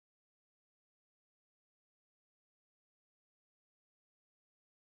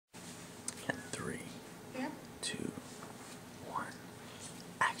2, 1,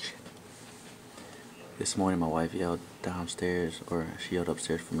 action. This morning my wife yelled downstairs, or she yelled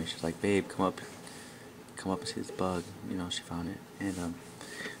upstairs for me. She's like, babe, come up and see this bug. You know, she found it. And so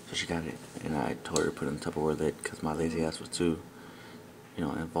she got it. And I told her to put it in the Tupperware lid because my lazy ass was too,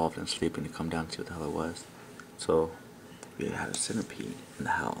 involved in sleeping to come down and see what the hell it was. So we had a centipede in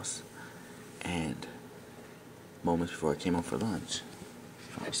the house. And moments before I came home for lunch,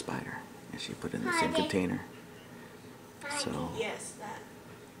 I found a spider. And she put it in the same container. So, yes, that.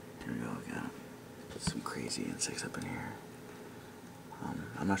 Here we go, we got some crazy insects up in here.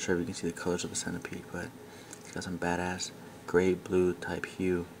 I'm not sure if you can see the colors of the centipede, but it's got some badass gray blue type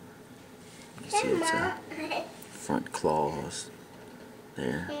hue. You can see its front claws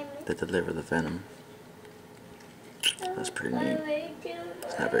there that deliver the venom. That's pretty neat.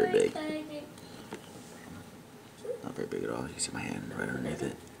 It's not very big. Not very big at all. You can see my hand right underneath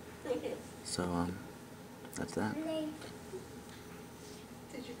it. So, that's that. Did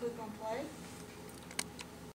you click on play?